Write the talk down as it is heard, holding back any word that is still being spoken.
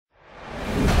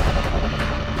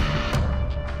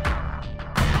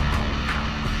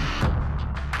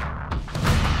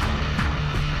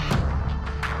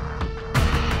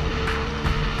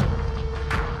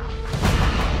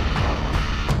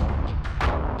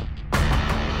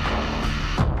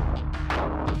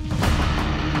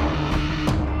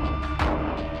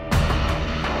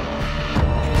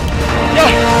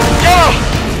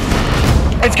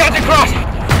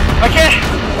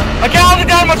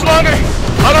much longer.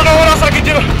 I don't know what else I can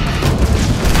do.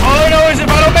 All I know is if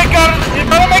I don't make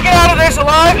it out of this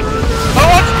alive,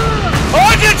 I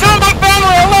want you to tell my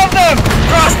family I love them.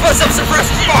 Cross puts up some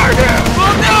fresh fire now.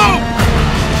 Will do.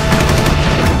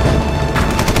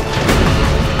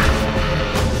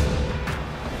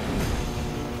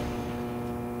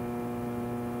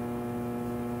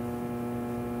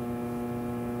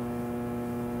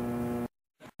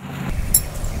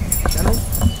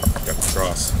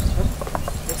 Cross.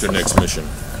 What's your next mission?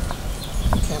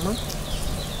 Camera?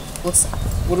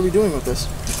 What are we doing with this?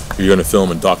 You're going to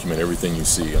film and document everything you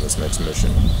see on this next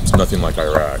mission. It's nothing like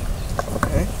A.R.A.T.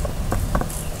 Okay.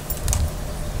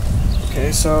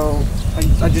 Okay, so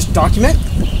I just document?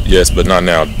 Yes, but not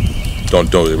now. Don't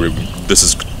do it. This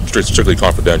is strictly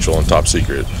confidential and top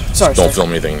secret. Sorry, Don't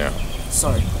film anything now.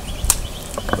 Sorry.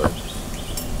 But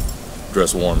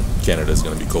dress warm. Canada's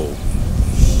going to be cold.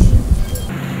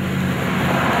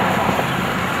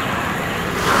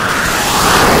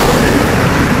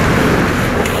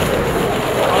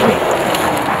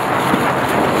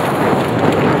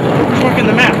 In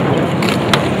the map.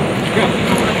 Go.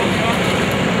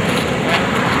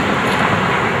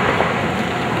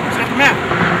 Check the map.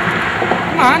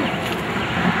 Come on.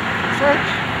 Search.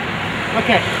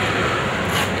 Okay.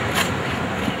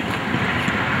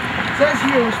 It says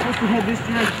here we're supposed to head this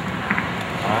direction.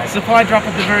 Alright. Supply drop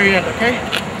at the very end, okay?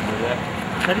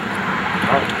 Ready?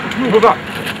 Alright. Move up.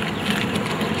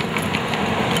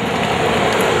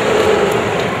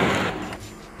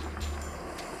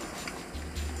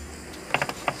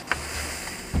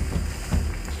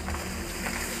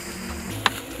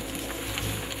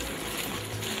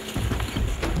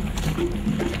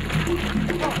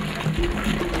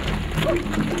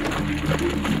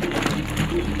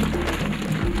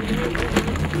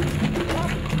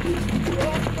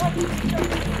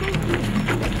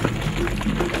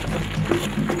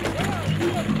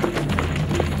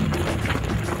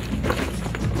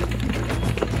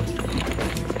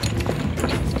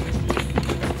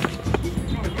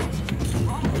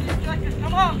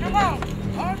 Come on!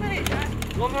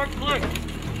 One more click.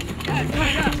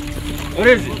 What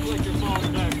is it?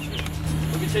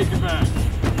 Let me take your bag.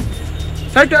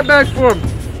 Take that bag for him.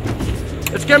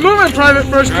 Let's get moving, Private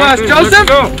First Class Joseph. Let's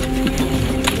go.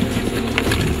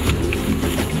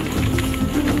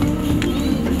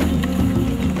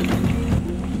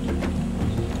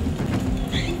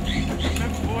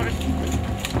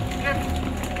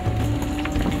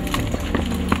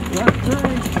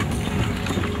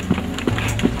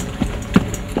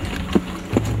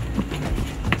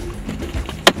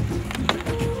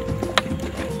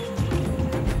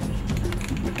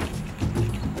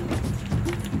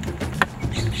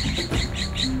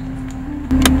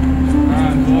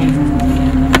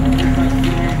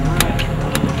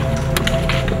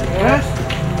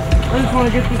 I just want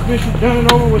to get this mission done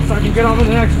and over with so I can get on to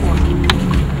the next one.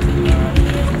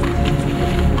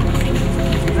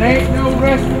 There ain't no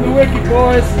rest for the wicked,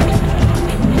 boys.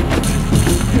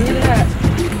 Do that.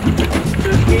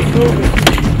 Just keep moving.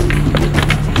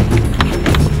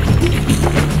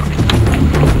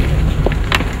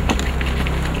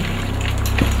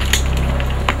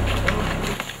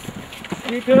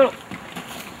 Keep it up.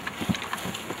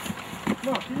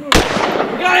 Come on, keep moving.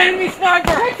 We got an enemy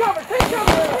sniper! Take cover! Take cover!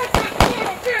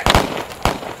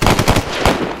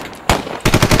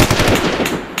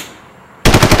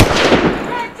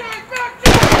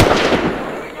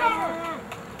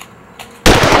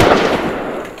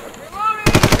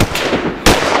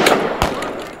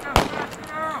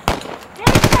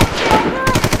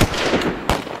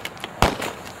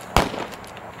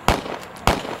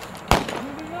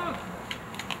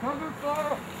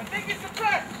 I think he's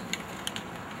suppressed.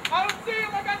 I don't see him.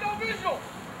 I got no visual.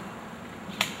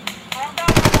 I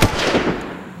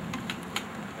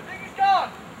think he's gone.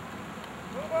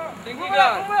 Move up. I think he's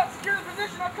gone. Move up. Secure the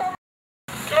position. I'll cover.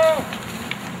 Go.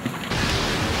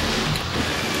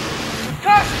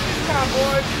 Caution this time,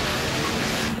 boys.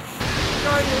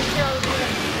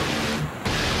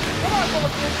 Come on,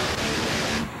 Collier.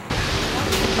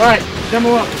 All right, demo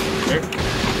up. Okay.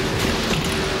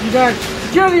 You guys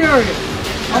secure the area.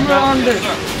 I'm gonna arm this.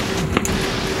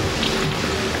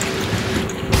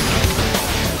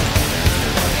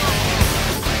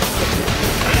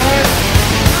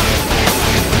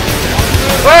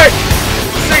 Alright!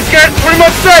 This thing's getting pretty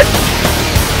much set.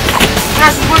 As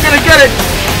fast as we're gonna get it.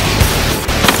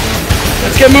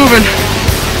 Let's get moving.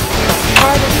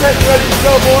 Time is set, ready to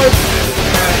go, boys.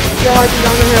 Charge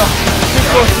down the hill. Too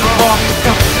close to the ball. Let's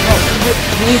go.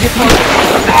 We need to get close.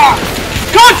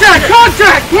 Contact!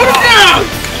 Contact! Put him down!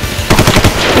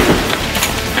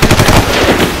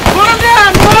 Put him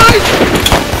down,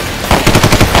 boys!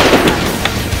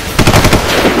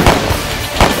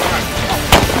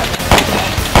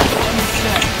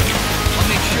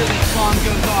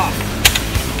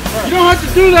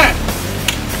 do that!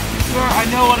 Sir, I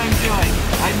know what I'm doing.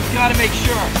 I just gotta make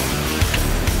sure.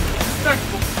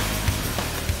 Respectful.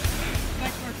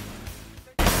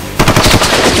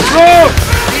 Go!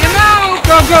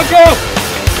 Go, go, go!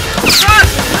 Run!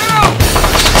 Move!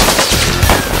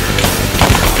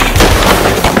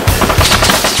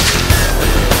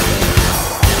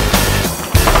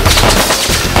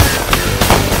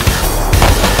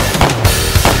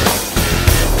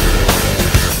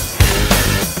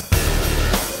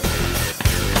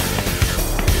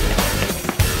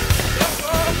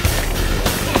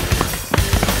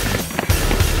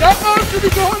 That boat should be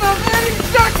going up any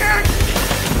second!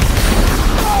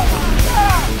 Oh my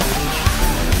God!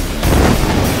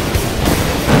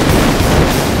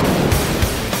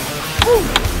 Woo.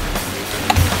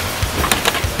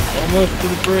 Almost to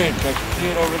the bridge. I can see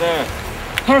it over there.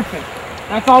 Perfect.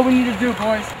 That's all we need to do,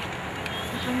 boys.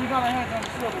 We got our hands on the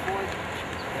silver, boys.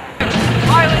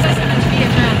 I was listening to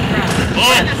Vietnam crowd.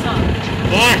 Turn this on.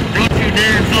 Boy, don't you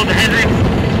dare insult the Hendrix.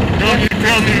 Don't you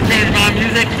tell me to change my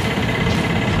music.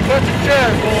 Touch a chair,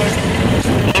 boys.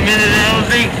 1 minute,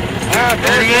 LZ.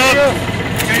 Ready up.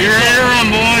 You're ready to run,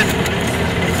 boys.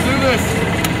 Let's do this.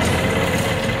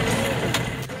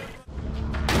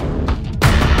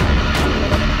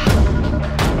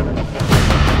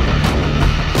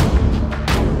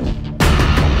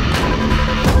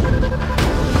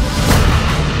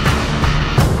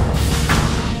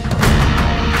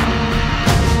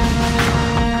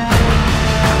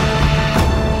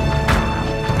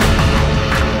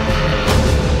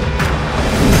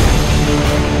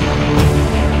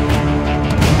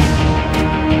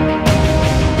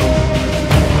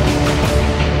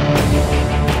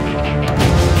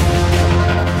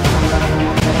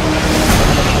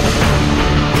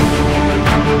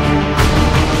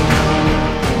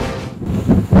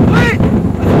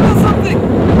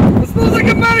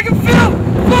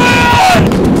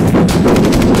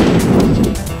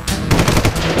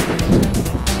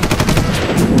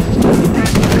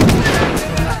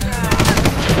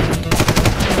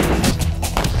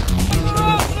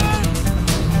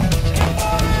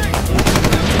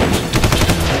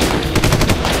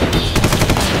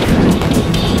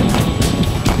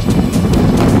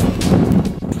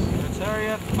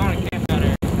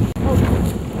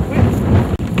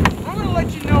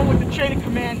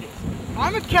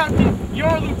 I'm a captain, you're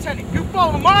a lieutenant. You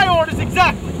follow my orders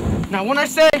exactly. Now when I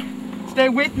say stay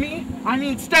with me, I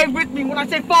mean stay with me. When I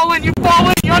say fall in, you fall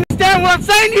in. You understand what I'm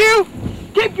saying to you?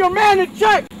 Keep your man in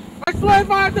check. I swear if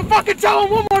I have to fucking tell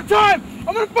him one more time,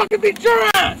 I'm gonna fucking beat your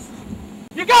ass.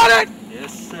 You got it?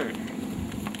 Yes, sir.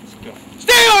 Let's go.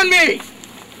 Stay on me!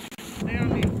 Stay on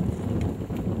me.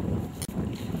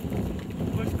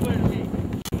 Looks clear to me.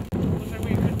 Looks like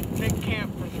we could take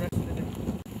camp for the rest of the day.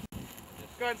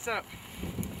 Go ahead and set up.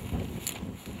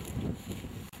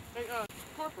 Hey,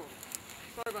 Corporal.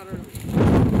 Sorry about earlier.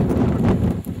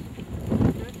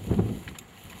 Okay?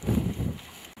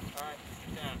 Alright,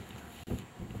 sit down.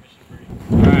 Mission brief.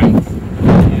 Alright.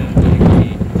 Yeah,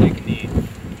 take a knee.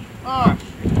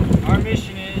 Our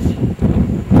mission is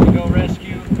to go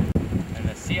rescue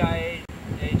a CIA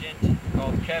agent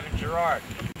called Kevin Gerard.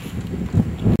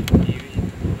 He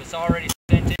was already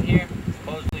sent in here.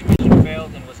 Supposedly mission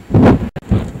failed and was.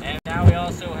 And now we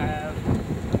also have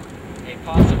a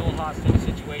possible hostage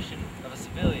situation of a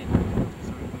civilian.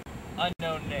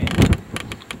 Unknown name.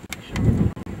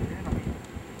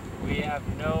 We have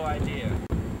no idea.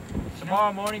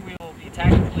 Tomorrow morning we will be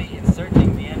tactically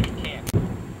inserting the enemy camp.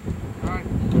 Alright.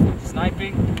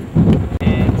 Sniping